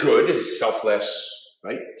that is good, is selfless,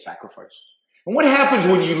 right? Sacrifice. And what happens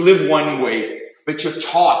when you live one way, but you're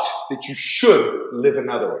taught that you should live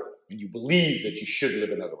another way, and you believe that you should live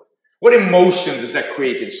another way? What emotion does that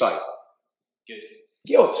create inside?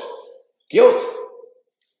 Guilt. Guilt.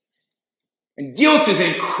 And guilt is an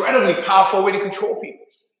incredibly powerful way to control people.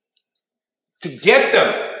 To get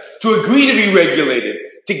them to agree to be regulated,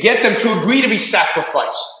 to get them to agree to be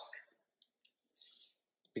sacrificed.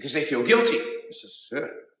 Because they feel guilty. This is,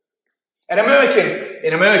 in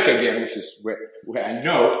America again, which is where I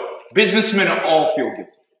know, businessmen all feel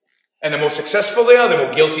guilty. And the more successful they are, the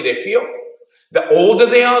more guilty they feel. The older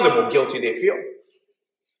they are, the more guilty they feel.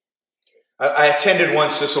 I attended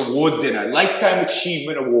once this award dinner, Lifetime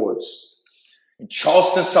Achievement Awards, in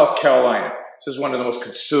Charleston, South Carolina. This is one of the most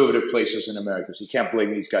conservative places in America, so you can't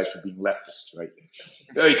blame these guys for being leftists, right?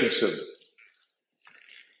 Very conservative.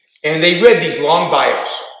 And they read these long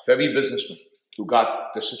bios of every businessman who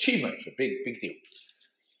got this achievement. It's a big, big deal.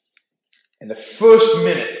 And the first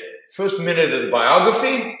minute of the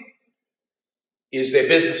biography is their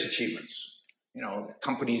business achievements. You know, the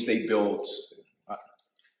companies they built.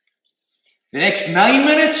 The next 9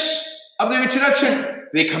 minutes of their introduction,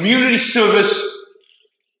 their community service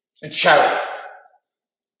and charity.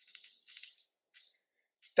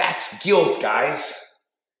 That's guilt, guys.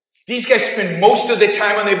 These guys spend most of their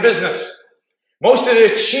time on their business. Most of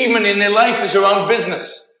their achievement in their life is around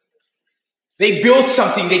business. They built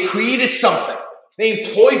something. They created something. They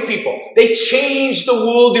employed people. They changed the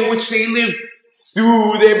world in which they lived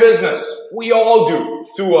through their business. We all do,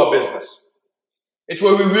 through our business. It's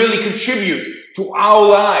where we really contribute to our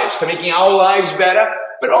lives, to making our lives better,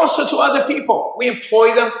 but also to other people. We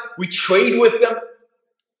employ them. We trade with them.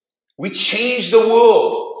 We change the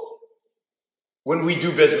world when we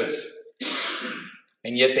do business.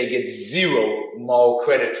 And yet they get zero moral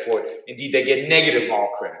credit for it. Indeed, they get negative moral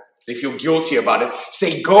credit. They feel guilty about it. So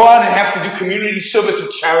they go out and have to do community service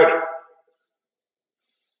and charity.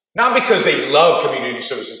 Not because they love community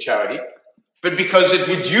service and charity, but because it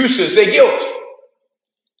reduces their guilt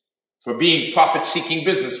for being profit-seeking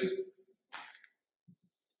businessmen.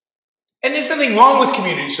 And there's nothing wrong with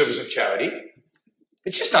community service and charity.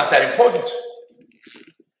 It's just not that important.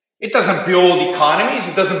 It doesn't build economies.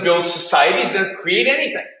 It doesn't build societies. It doesn't create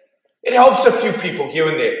anything. It helps a few people here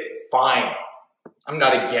and there. Fine. I'm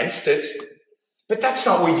not against it. But that's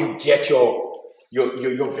not where you get your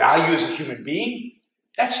value as a human being.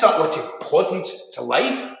 That's not what's important to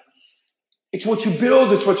life. It's what you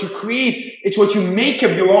build. It's what you create. It's what you make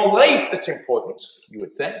of your own life that's important, you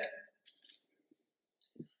would think.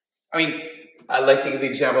 I mean, I like to give the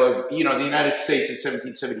example of, the United States in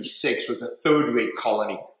 1776 was a third-rate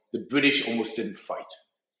colony. The British almost didn't fight.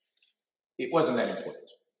 It wasn't that important.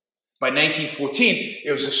 By 1914,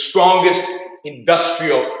 it was the strongest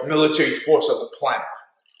industrial military force on the planet.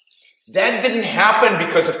 That didn't happen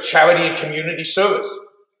because of charity and community service.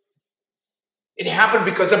 It happened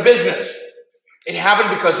because of business. It happened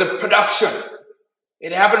because of production.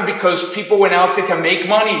 It happened because people went out there to make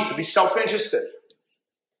money, to be self-interested.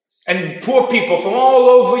 And poor people from all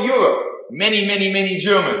over Europe, many, many, many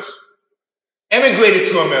Germans, emigrated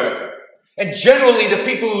to America. And generally, the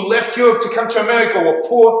people who left Europe to come to America were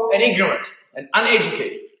poor and ignorant and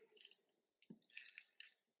uneducated.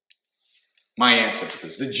 My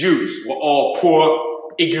ancestors, the Jews, were all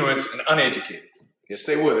poor, ignorant, and uneducated. Yes,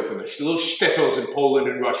 they were. They're from the little shtetls in Poland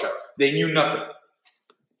and Russia. They knew nothing.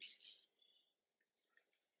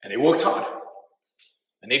 And they worked hard.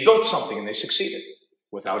 And they built something, and they succeeded.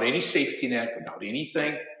 Without any safety net, without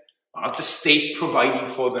anything, without the state providing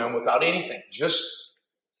for them, without anything. Just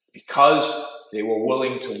because they were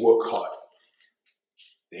willing to work hard.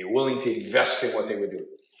 They were willing to invest in what they were doing.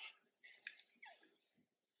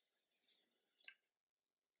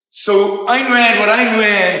 So what Ayn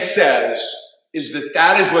Rand says is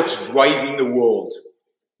that is what's driving the world.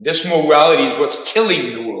 This morality is what's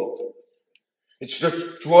killing the world. It's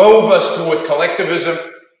what drove us towards collectivism.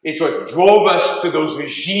 It's what drove us to those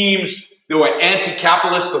regimes that were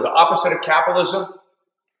anti-capitalist or the opposite of capitalism.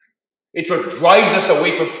 It's what drives us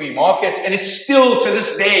away from free markets. And it's still, to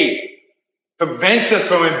this day, prevents us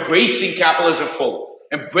from embracing capitalism fully,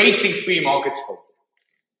 embracing free markets fully.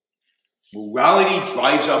 Morality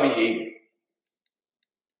drives our behavior.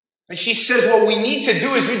 And she says what we need to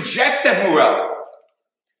do is reject that morality.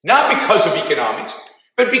 Not because of economics,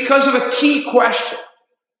 but because of a key question.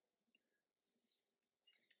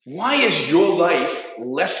 Why is your life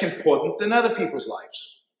less important than other people's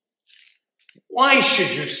lives? Why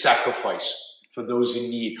should you sacrifice for those in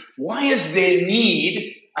need? Why is their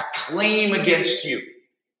need a claim against you?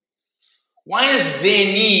 Why does their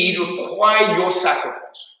need require your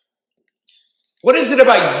sacrifice? What is it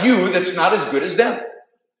about you that's not as good as them?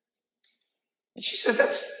 And she says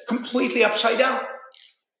that's completely upside down.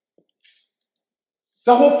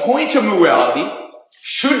 The whole point of morality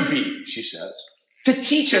should be, she says, to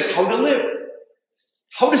teach us how to live,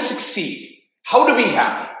 how to succeed, how to be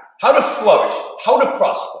happy, how to flourish, how to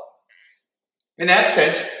prosper. In that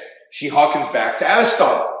sense, she harkens back to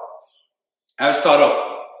Aristotle.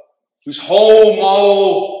 Aristotle, whose whole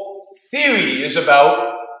moral theory is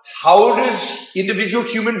about how does individual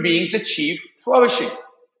human beings achieve flourishing?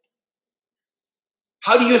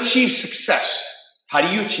 How do you achieve success? How do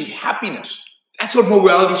you achieve happiness? That's what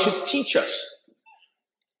morality should teach us.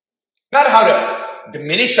 Not how to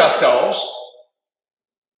diminish ourselves,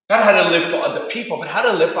 not how to live for other people, but how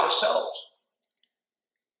to live for ourselves.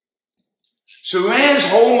 So Rand's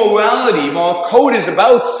whole moral code is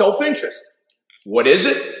about self-interest. What is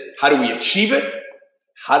it? How do we achieve it?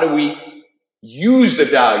 How do we use the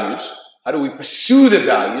values? How do we pursue the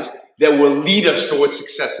values that will lead us towards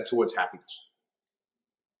success and towards happiness?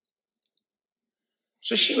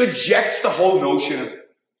 So she rejects the whole notion of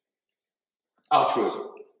altruism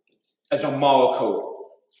as a moral code.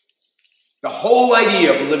 The whole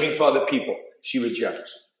idea of living for other people, she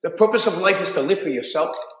rejects. The purpose of life is to live for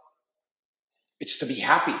yourself. It's to be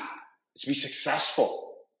happy. It's to be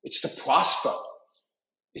successful. It's to prosper.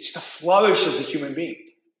 It's to flourish as a human being.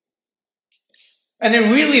 And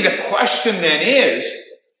then really the question then is,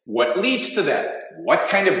 what leads to that? What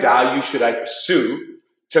kind of value should I pursue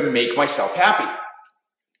to make myself happy?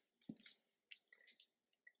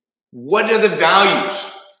 What are the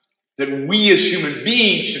values that we as human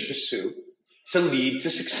beings should pursue to lead to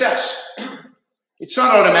success? It's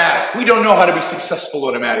not automatic. We don't know how to be successful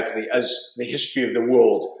automatically, as the history of the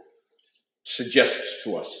world suggests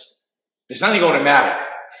to us. There's nothing automatic.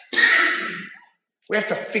 We have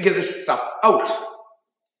to figure this stuff out.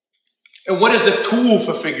 And what is the tool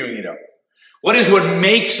for figuring it out? What is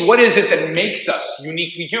it that makes us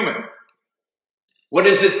uniquely human? What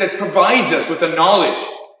is it that provides us with the knowledge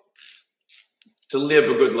to live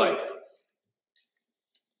a good life?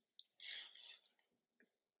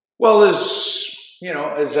 Well, as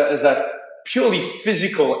a purely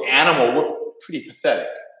physical animal, we're pretty pathetic.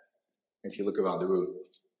 If you look around the room,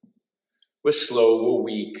 we're slow, we're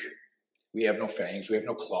weak, we have no fangs, we have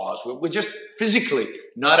no claws. We're just physically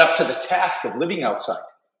not up to the task of living outside.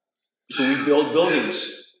 So we build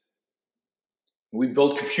buildings, we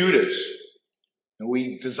build computers, and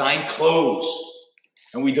we design clothes,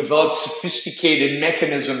 and we develop sophisticated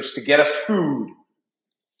mechanisms to get us food.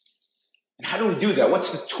 And how do we do that?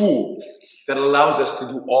 What's the tool that allows us to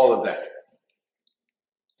do all of that?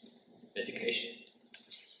 Education.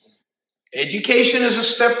 Education is a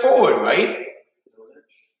step forward, right?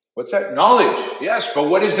 What's that? Knowledge, yes, but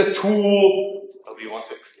what is the tool? How we want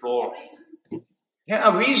to explore.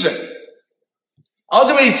 Yeah, a reason.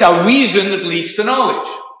 Ultimately, it's our reason that leads to knowledge.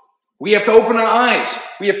 We have to open our eyes.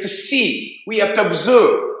 We have to see. We have to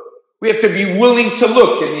observe. We have to be willing to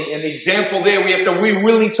look. In the example there, we have to be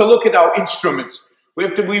willing to look at our instruments. We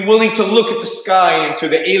have to be willing to look at the sky and to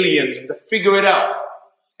the aliens and to figure it out.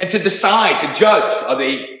 And to decide, to judge. Are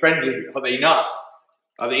they friendly? Are they not?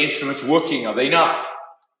 Are the instruments working? Are they not?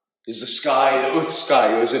 Is the sky the Earth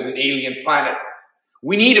sky, or is it an alien planet?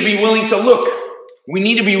 We need to be willing to look. We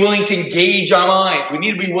need to be willing to engage our minds. We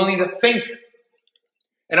need to be willing to think.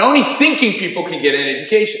 And only thinking people can get an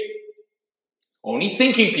education. Only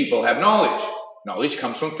thinking people have knowledge. Knowledge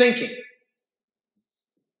comes from thinking.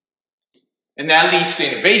 And that leads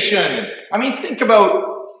to innovation. I mean, think about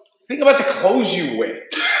the clothes you wear.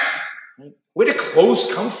 Where did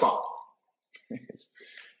clothes come from?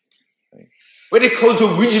 Where did clothes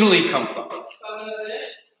originally come from?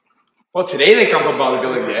 Well, today they come from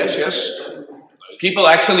Bangladesh, yes. People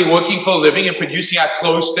actually working for a living and producing our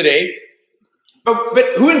clothes today.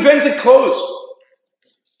 But who invented clothes?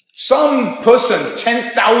 Some person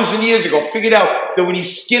 10,000 years ago figured out that when you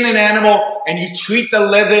skin an animal and you treat the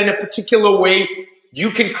leather in a particular way,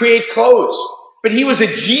 you can create clothes. But he was a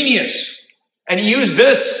genius, and he used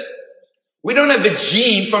this. We don't have the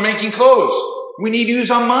gene for making clothes. We need to use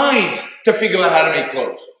our minds to figure out how to make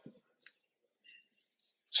clothes.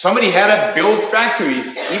 Somebody had to build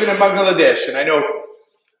factories, even in Bangladesh, and I know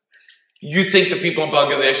you think the people in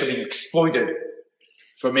Bangladesh are being exploited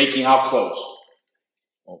for making our clothes.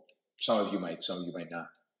 Well, some of you might not.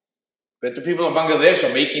 But the people in Bangladesh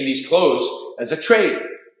are making these clothes as a trade.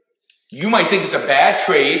 You might think it's a bad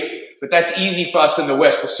trade, but that's easy for us in the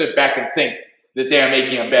West to sit back and think that they are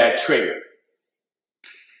making a bad trade.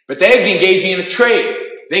 But they're engaging in a trade.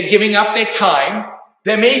 They're giving up their time.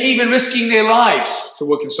 They're maybe even risking their lives to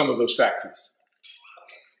work in some of those factories.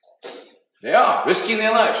 They are risking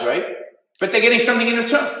their lives, right? But they're getting something in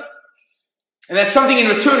return. And that something in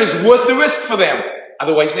return is worth the risk for them.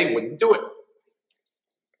 Otherwise, they wouldn't do it.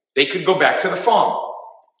 They could go back to the farm.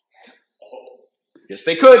 Yes,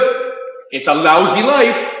 they could. It's a lousy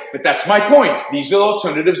life, but that's my point. These are the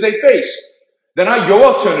alternatives they face. They're not your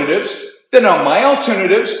alternatives. They're not my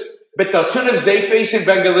alternatives. But the alternatives they face in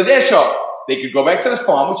Bangladesh are, they could go back to the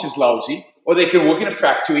farm, which is lousy, or they could work in a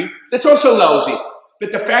factory that's also lousy.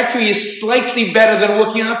 But the factory is slightly better than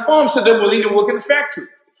working on a farm, so they're willing to work in the factory.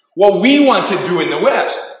 What we want to do in the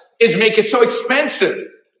West is make it so expensive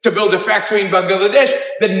to build a factory in Bangladesh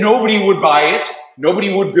that nobody would buy it,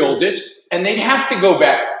 nobody would build it, and they'd have to go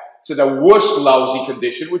back to the worst lousy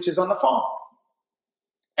condition, which is on the farm.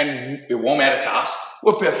 And it won't matter to us.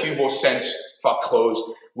 We'll pay a few more cents for our clothes.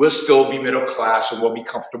 We'll still be middle class, and we'll be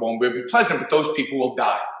comfortable, and we'll be pleasant, but those people will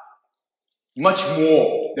die. Much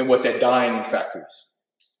more than what they're dying in factories.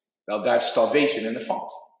 They'll die of starvation in the farm.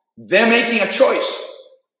 They're making a choice.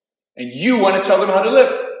 And you want to tell them how to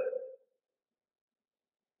live.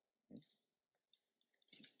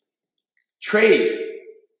 Trade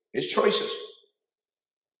is choices.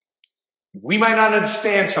 We might not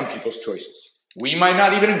understand some people's choices. We might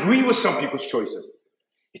not even agree with some people's choices.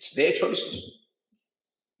 It's their choices.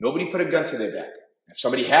 Nobody put a gun to their back. If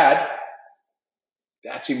somebody had,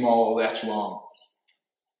 that's immoral, that's wrong.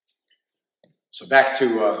 So back to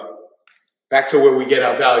where we get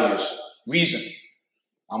our values. Reason.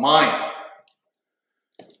 Our mind.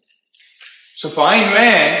 So for Ayn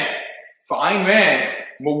Rand,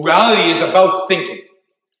 morality is about thinking.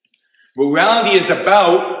 Morality is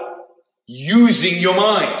about using your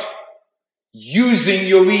mind. Using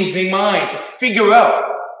your reasoning mind to figure out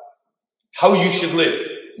how you should live,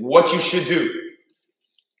 what you should do,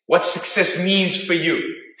 what success means for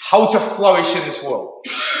you, how to flourish in this world.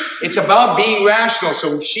 It's about being rational.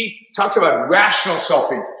 So she talks about rational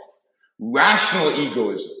self-interest. rational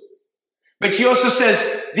egoism. But she also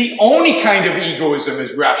says the only kind of egoism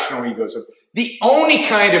is rational egoism. The only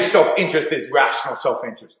kind of self-interest is rational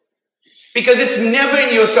self-interest. Because it's never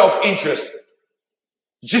in your self-interest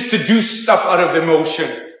just to do stuff out of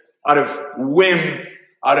emotion, out of whim,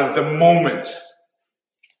 out of the moment.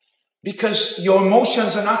 Because your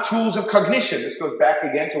emotions are not tools of cognition. This goes back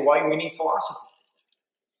again to why we need philosophy.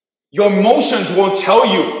 Your emotions won't tell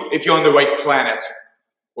you if you're on the right planet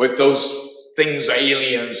or if those things are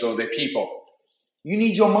aliens or they're people. You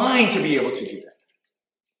need your mind to be able to do that.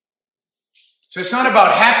 So it's not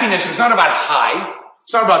about happiness. It's not about high.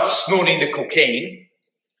 It's not about snorting the cocaine.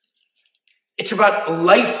 It's about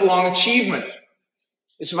lifelong achievement.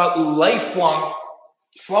 It's about lifelong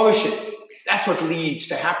flourishing. That's what leads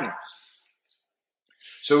to happiness.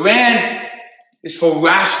 So Rand is for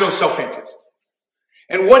rational self-interest.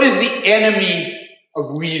 And what is the enemy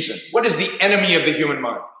of reason? What is the enemy of the human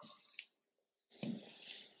mind?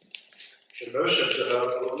 Emotions are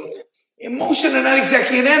Emotions are not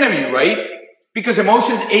exactly an enemy, right? Because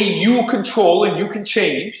emotions, you control and you can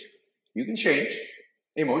change. You can change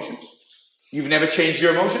emotions. You've never changed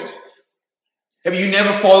your emotions? Have you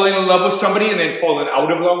never fallen in love with somebody and then fallen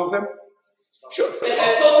out of love with them? Sure. And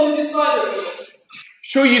I totally decided.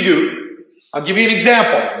 Sure you do. I'll give you an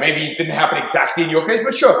example. Maybe it didn't happen exactly in your case,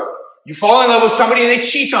 but sure. You fall in love with somebody and they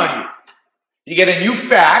cheat on you. You get a new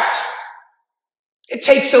fact. It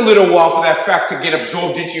takes a little while for that fact to get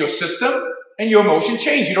absorbed into your system and your emotion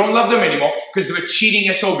change. You don't love them anymore because they're a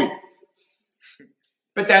cheating SOB.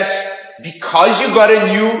 But that's because you got a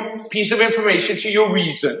new piece of information to your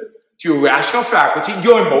reason, to your rational faculty,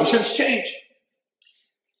 your emotions change.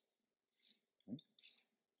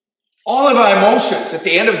 All of our emotions, at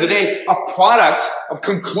the end of the day, are products of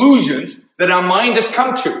conclusions that our mind has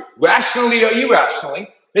come to, rationally or irrationally,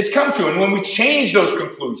 it's come to. And when we change those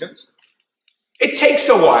conclusions, it takes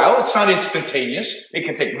a while. It's not instantaneous. It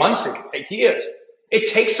can take months. It can take years.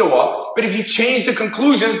 It takes a while. But if you change the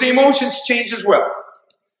conclusions, the emotions change as well.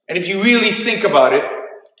 And if you really think about it,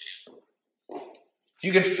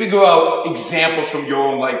 you can figure out examples from your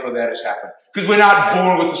own life where that has happened. Because we're not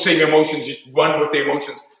born with the same emotions, just run with the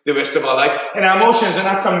emotions the rest of our life. And our emotions are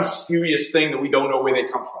not some mysterious thing that we don't know where they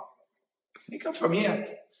come from. They come from here.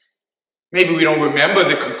 Maybe we don't remember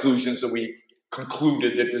the conclusions that we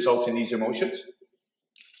concluded that result in these emotions.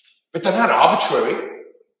 But they're not arbitrary.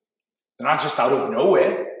 They're not just out of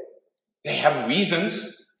nowhere. They have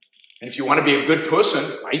reasons. And if you want to be a good person,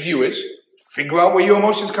 my view is, figure out where your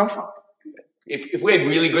emotions come from. If we had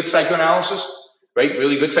really good psychoanalysis, right,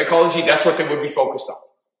 really good psychology, that's what they would be focused on.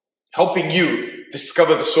 Helping you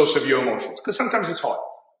discover the source of your emotions. Because sometimes it's hard.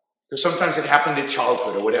 Because sometimes it happened in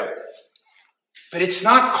childhood or whatever. But it's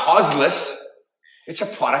not causeless. It's a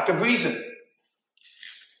product of reason.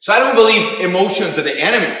 So I don't believe emotions are the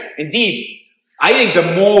enemy. Indeed, I think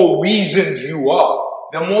the more reasoned you are,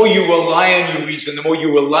 the more you rely on your reason, the more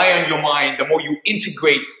you rely on your mind, the more you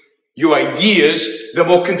integrate your ideas, the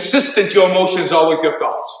more consistent your emotions are with your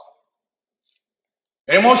thoughts.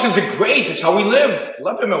 And emotions are great. It's how we live.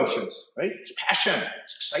 Love emotions, right? It's passion.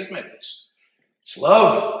 It's excitement. It's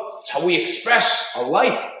love. It's how we express our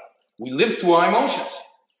life. We live through our emotions.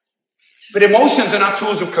 But emotions are not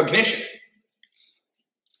tools of cognition.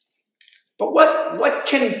 But what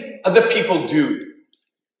can other people do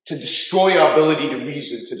to destroy our ability to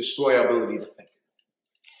reason, to destroy our ability to think?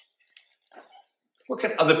 What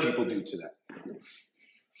can other people do to that?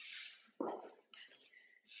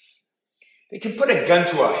 They can put a gun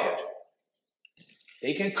to our head.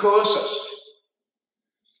 They can coerce us.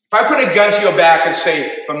 If I put a gun to your back and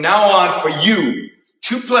say, from now on for you,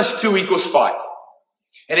 2 + 2 = 5.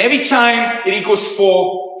 And every time it equals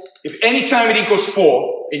 4, if any time it equals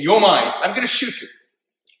 4 in your mind, I'm going to shoot you.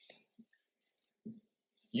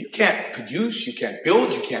 You can't produce, you can't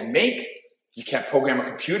build, you can't make, you can't program a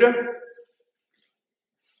computer.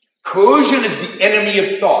 Coercion is the enemy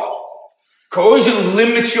of thought. Coercion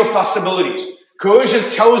limits your possibilities. Coercion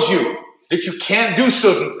tells you that you can't do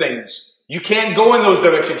certain things. You can't go in those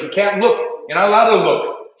directions. You can't look. You're not allowed to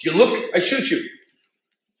look. If you look, I shoot you.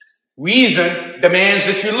 Reason demands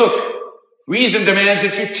that you look. Reason demands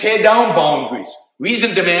that you tear down boundaries.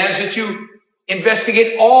 Reason demands that you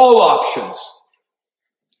investigate all options.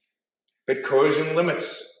 But coercion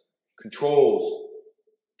limits, controls.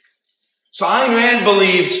 So Ayn Rand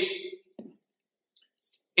believes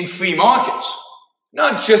in free markets,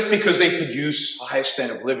 not just because they produce a higher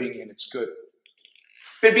standard of living and it's good,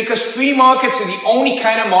 but because free markets are the only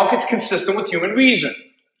kind of markets consistent with human reason.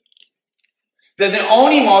 They're the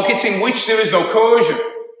only markets in which there is no coercion.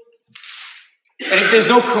 And if there's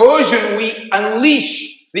no coercion, we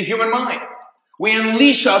unleash the human mind. We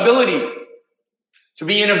unleash our ability to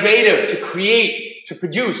be innovative, to create, to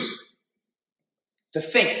produce, to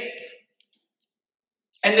think.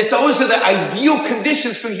 And that those are the ideal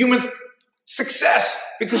conditions for human success,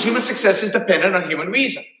 because human success is dependent on human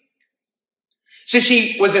reason. So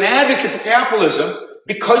she was an advocate for capitalism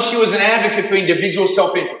because she was an advocate for individual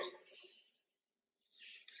self-interest.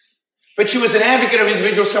 But she was an advocate of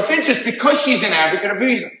individual self-interest because she's an advocate of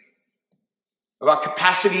reason, of our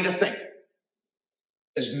capacity to think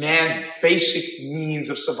as man's basic means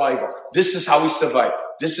of survival. This is how we survive.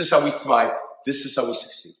 This is how we thrive. This is how we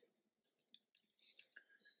succeed.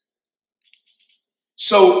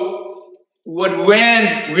 So what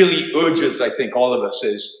Rand really urges, I think, all of us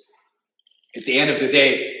is, at the end of the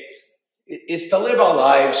day, is to live our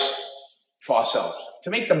lives for ourselves, to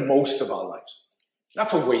make the most of our lives, not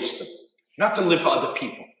to waste them, not to live for other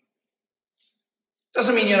people.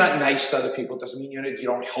 Doesn't mean you're not nice to other people. Doesn't mean you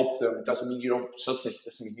don't help them. It doesn't mean certainly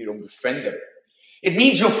doesn't mean you don't befriend them. It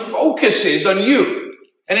means your focus is on you.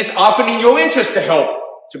 And it's often in your interest to help,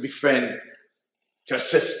 to befriend, to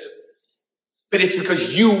assist. But it's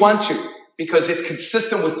because you want to, because it's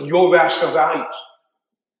consistent with your rational values.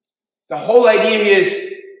 The whole idea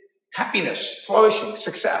is happiness, flourishing,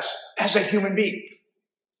 success as a human being.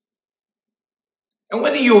 And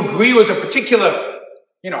whether you agree with a particular,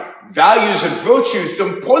 values and virtues, the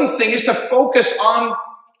important thing is to focus on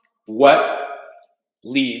what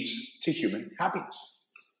leads to human happiness.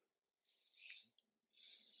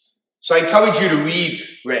 So I encourage you to read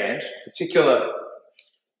Rand, particularly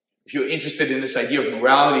if you're interested in this idea of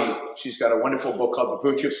morality. She's got a wonderful book called The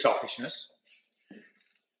Virtue of Selfishness,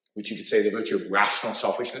 which you could say the virtue of rational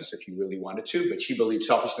selfishness if you really wanted to, but she believed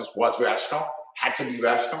selfishness was rational, had to be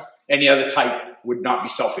rational. Any other type would not be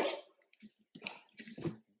selfish.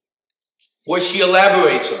 Where she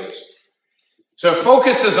elaborates on this. So her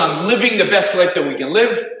focus is on living the best life that we can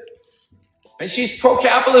live. And she's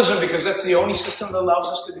pro-capitalism because that's the only system that allows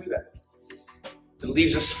us to do that. It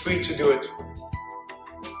leaves us free to do it.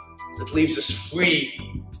 It leaves us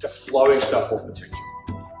free to flourish our full potential.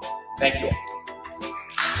 Thank you all.